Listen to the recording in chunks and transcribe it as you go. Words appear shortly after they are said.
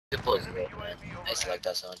Good plays, man. I used to like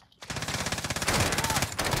that song.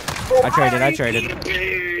 I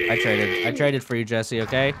traded for you, Jesse,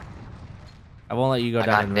 okay? I won't let you go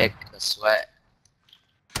down in Nick, the sweat.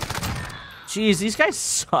 Jeez, these guys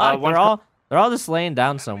suck. They're all just laying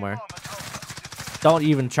down somewhere. Don't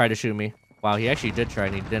even try to shoot me. Wow, he actually did try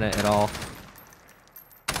and he didn't at all.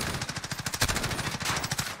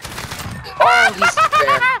 Oh, he's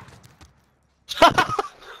there.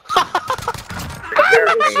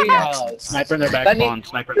 Sniper in their back spawn.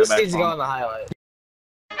 Sniper in their back needs to go spawn. on the highlight.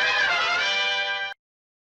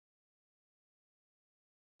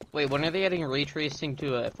 Wait, when are they adding ray tracing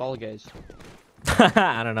to Fall Guys?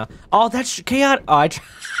 I don't know. Oh, that's chaotic. Oh, I just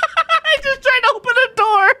tried to open a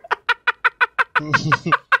door.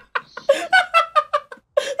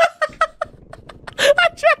 I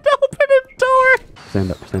tried to open a door.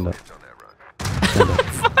 Stand up, stand up.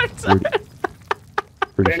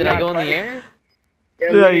 Did I go in the air?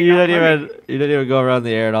 No, you didn't even go around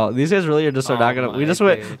the air at all. These guys really are just are not gonna. We just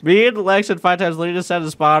went. Me and Lex and 5 times literally just had to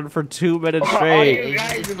spawn for 2 minutes straight.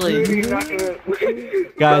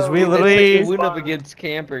 Guys, we literally went up against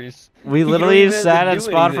campers. We literally sat and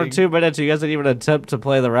spawned for 2 minutes. You guys didn't even attempt to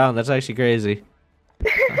play the round. That's actually crazy.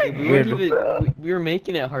 We were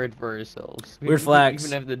making it hard for ourselves. Weird flex.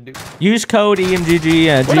 Even have to do... Use code EMGG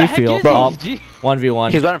and G Field.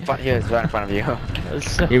 1v1. He's right in front. He was right in front of you.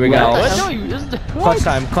 Here we go. What? No, you just... Clutch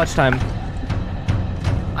time. Clutch time.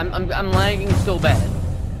 I'm lagging so bad.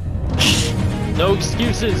 No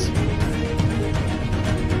excuses.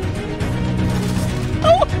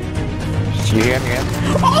 You hear me?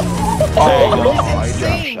 Why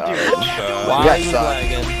are you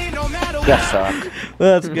lagging? Yes, suck.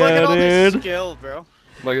 Let's go, Look at all this dude. skill, bro.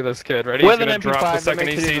 Look at this kid. Ready? He's gonna drop the second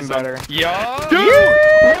he sees them. Yo!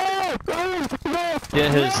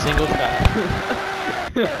 Get his single shot.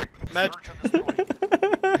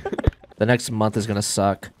 The next month is gonna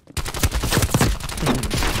suck.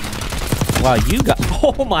 Wow, you got.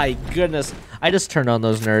 Oh my goodness! I just turned on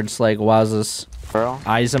those nerds like wowzers. Bro.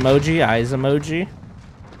 Eyes emoji. Eyes emoji.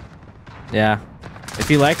 Yeah.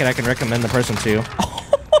 If you like it, I can recommend the person to you.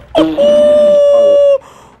 Oh no!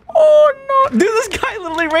 Dude, this guy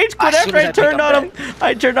literally rage quit after I turned on him.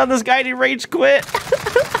 I turned on this guy and he rage quit.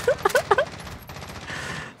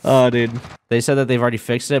 Oh, dude. They said that they've already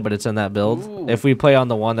fixed it, but it's in that build. Ooh. If we play on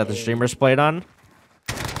the one that the streamers played on.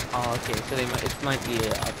 Oh, okay. So it might be a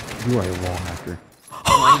thing. You are a wall hacker.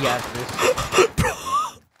 Oh my God, this.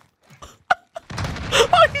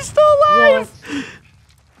 Oh, he's still alive!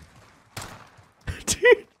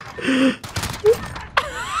 Dude.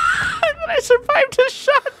 I survived his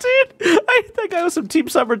shot, dude. I think I was some Team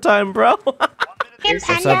Summertime, bro. What's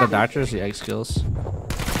up, the doctors? The egg skills.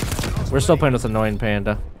 We're still playing with Annoying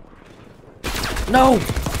Panda. No!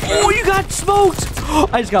 Oh, you got smoked!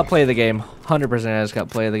 I just got play of the game. 100% I just got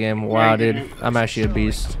play of the game. Wow, dude. I'm actually a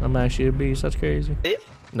beast. That's crazy.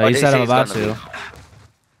 No, you said I'm about to.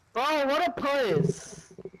 Oh, what a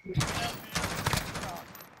place!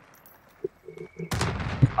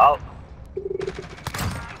 Oh.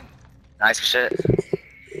 Nice shit.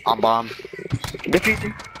 On bomb.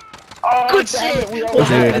 Oh, good shit!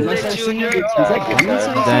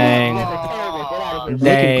 Dang.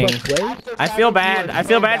 Dang. I feel bad. I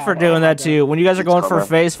feel bad for doing that to you. When you guys are going for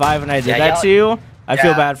phase 5 and I did that to you, I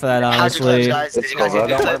feel bad for that, honestly.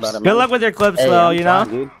 Good luck with your clips, though, you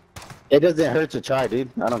know? It doesn't hurt to try,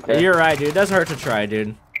 dude. I don't care. You're right, dude. It doesn't hurt to try,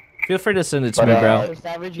 dude. Feel free to send it to me, bro.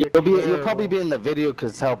 You'll probably be in the video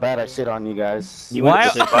because how bad I shit on you guys. Why?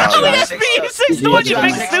 You just beat 6 to 1, you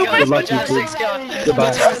big stupid!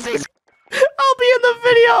 I'll be in the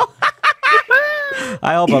video!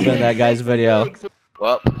 I hope I'm in that guy's video.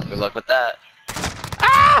 Well, good luck with that.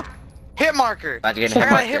 Ah! Hit marker! About to get a hit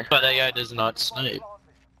marker. But that guy does not snipe.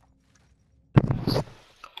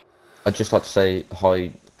 I'd just like to say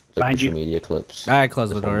hi to social media clips. Alright,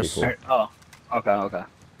 close the doors. Oh, okay.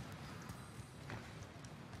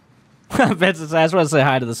 Vince, I just want to say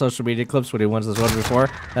hi to the social media clips when he wins this one before.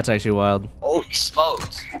 That's actually wild. Oh, he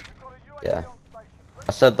smoked. Yeah.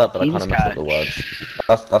 I said that, but I kind of messed up the words.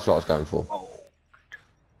 That's what I was going for.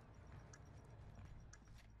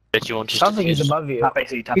 Bet you want just Something is above you. Top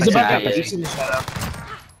AC, top He's AC. above you. He's in the shadow.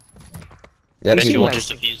 Yeah, Bet he's you want one.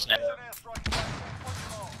 just defuse now.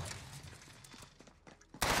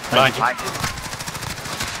 Behind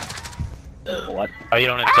you. What? Oh, you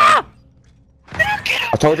don't have time.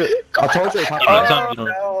 I told you it was happening.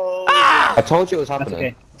 I told you it was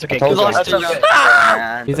happening. It's okay. I told you it was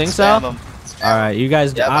happening. You think so? Alright, you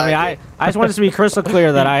guys, I mean, I just want this to be crystal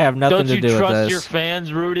clear that I have nothing to do with this. Don't you trust your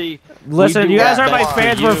fans, Rudey? Listen, you guys are my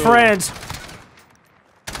fans, we're friends.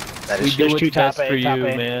 That We is do true. what's best for you, top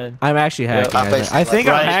A. man. I'm actually hacking. top I A, think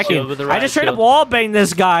I'm right hacking. shield with the I right just tried to shield. wallbang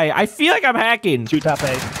this guy. I feel like I'm hacking. 2 top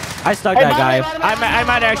A. I stuck that guy. I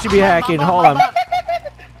might actually be hacking. Hold on.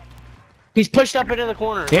 He's pushed up into the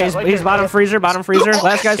corner. Yeah, he's bottom freezer.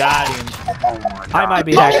 Last guy's. Got him. I might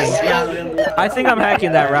be hacking. I think I'm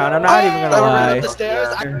hacking that round. I'm not even gonna Whoever ran lie. up the stairs,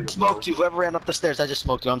 I smoked you. Whoever ran up the stairs, I just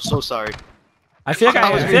smoked you. I'm so sorry. I feel like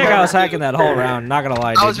I was hacking that whole round. Not gonna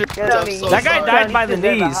lie, I was dude. I'm so That guy sorry. died by the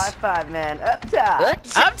knees. High five, man. Up top.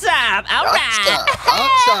 Up top. All right.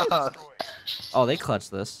 Up top. Oh, they clutched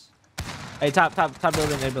this. Hey, top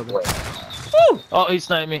building, A building. Woo! Oh, he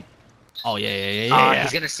sniped me. Oh yeah.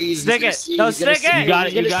 He's gonna see. Stick it. Don't stick it. You got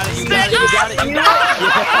it. You got it. You got it. You got it. You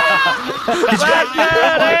got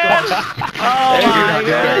Oh my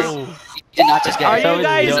god. You did not just get Are it. you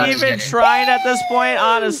guys even trying at this point?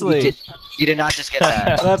 Honestly. You did not just get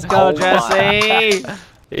that. Let's go, Jesse.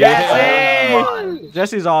 Jesse.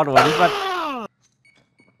 Jesse's on one. He's about...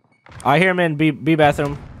 I hear him in B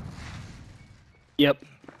bathroom. Yep.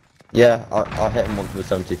 Yeah, I'll hit him once with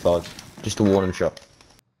 75. Just a warning shot.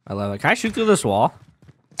 I love it. Can I shoot through this wall?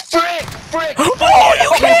 Frick! Oh, you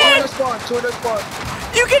can! Two in the spawn.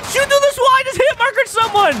 You can shoot through this wall! I just hit markered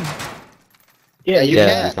someone! Yeah, you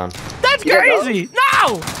Yeah, he's can. done. That's Yeah, crazy!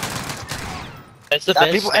 No! That's the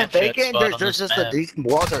best. People and Snapchat faking. spot on There's this just map. these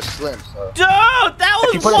walls are slim. So. Dude,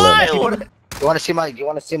 that was wild! You want to see my? You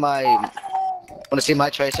want to see my? Want to see my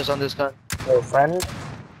tracers on this gun? Yo, friend.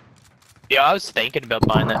 Yeah, I was thinking about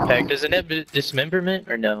buying that pack. Does it have dismemberment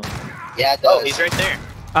or no? Yeah, it does. Oh, he's right there.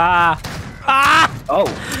 Oh. Ah!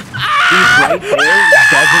 He's right there.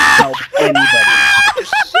 Doesn't help anybody.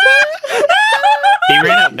 He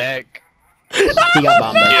ran out back. He got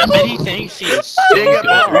bombed. Dude, I bet he thinks he is so He got good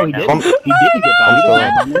bombed. right He now. didn't. He didn't get bombed. He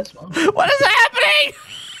got bombed as well. What is happening?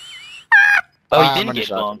 Oh, he I'm didn't gonna get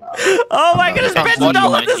shot bombed. Oh my goodness, There's Benson, one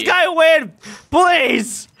don't let behind this you. guy win!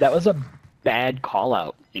 Please! That was a bad call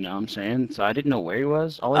out. You know what I'm saying? So I didn't know where he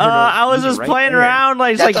was. All I was he just right playing there. around,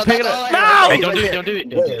 like, That's all- picking that's up. all I Hey, No! don't do it, don't do it,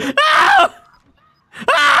 don't do it. No!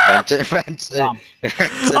 Ah! Benson.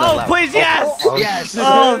 Oh, please, yes! Yes.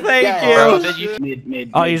 Oh, thank Yeah. you!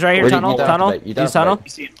 Mid. Oh, he's right here, Where did tunnel, you tunnel. activate? You He's tunnel. You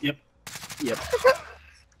see him? Yep.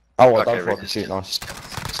 Oh, I Okay, don't fucking shoot, nice.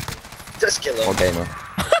 Just kill Oh, him. gamer.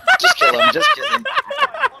 Just kill him. Just kill him.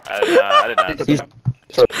 I did not. He's...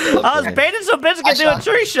 I was baiting so bitch could do a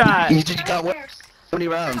tree shot. You got what? How many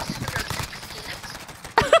rounds?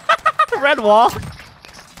 Red wall.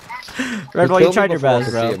 Red wall, you tried your best,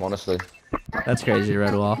 See bro. him, honestly. That's crazy,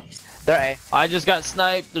 red wall. They're A. I just got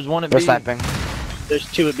sniped. There's one at They're B. sniping. There's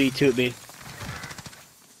 2 at B. 2 at B.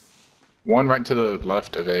 One right to the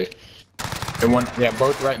left of A. And one, yeah,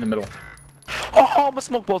 both right in the middle. Oh, I almost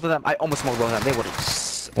smoked both of them. I almost smoked both of them. They would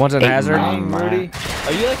have. One's in hazard. man. Rudey,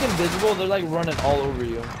 are you like invisible? They're like running all over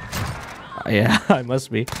you. Yeah, I must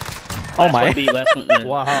be. Oh my. B, last one.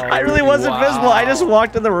 Wow. I really was invisible. I just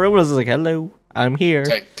walked in the room and was like, hello, I'm here.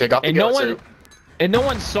 Take off the And no gun, one, and no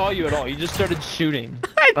one saw you at all. You just started shooting.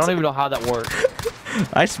 I don't even know how that worked.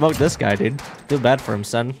 I smoked this guy, dude. Feel bad for him,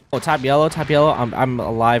 son. Oh, top yellow, top yellow. I'm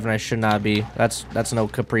alive and I should not be. That's no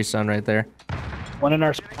Capri Sun right there. One in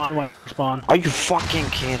our spawn. One in our spawn. Are you fucking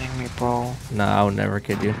kidding me, bro? No, I would never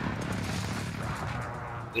kid you.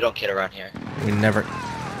 We don't kid around here. We never.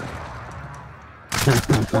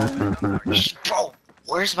 Bro,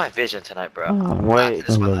 where's my vision tonight, bro? Wait, This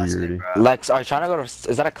is my last night, bro. Lex, are you trying to go to?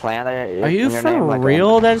 Is that a clan? Are you for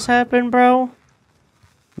real? That's happened, bro?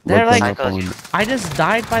 They're like, I just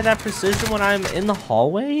died by that precision when I'm in the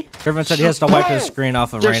hallway. Irvin said he has to wipe his screen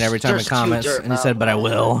off of rain every time he there's two comments, dirt and he said, "But I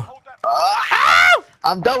will."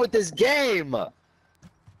 I'm done with this game.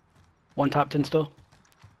 One top 10 still.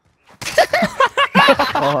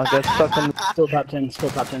 Oh, that's fucking. Still top 10. Still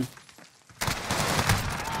top 10.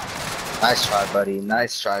 Nice try, buddy.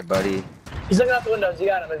 Nice try, buddy. He's looking out the windows. You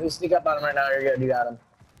got him. If you sneak up on him right now, you're good. You got him.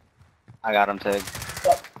 I got him, Tig.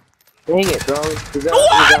 Dang it, bro.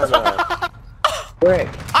 Brick.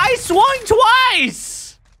 I swung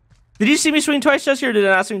twice. Did you see me swing twice, Jesse, or did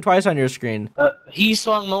I not swing twice on your screen? He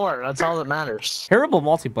swung more. That's all that matters. Terrible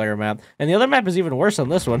multiplayer map, and the other map is even worse than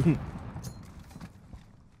this one.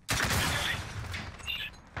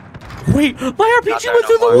 Wait, my RPG there went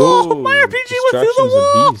through no the more. wall. My RPG went through the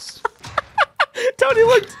wall. Tony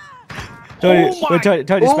looked. Tony, wait,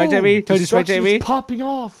 Tony, spectate me. Tony, spectate me. Popping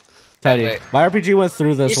off. Tony, Wait. my RPG went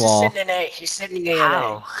through this wall. He's sitting in A. He's sitting in A.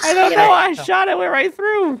 I don't know. I shot it. Went right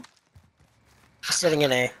through. He's sitting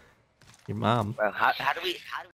in A. Your mom. Well, how do we?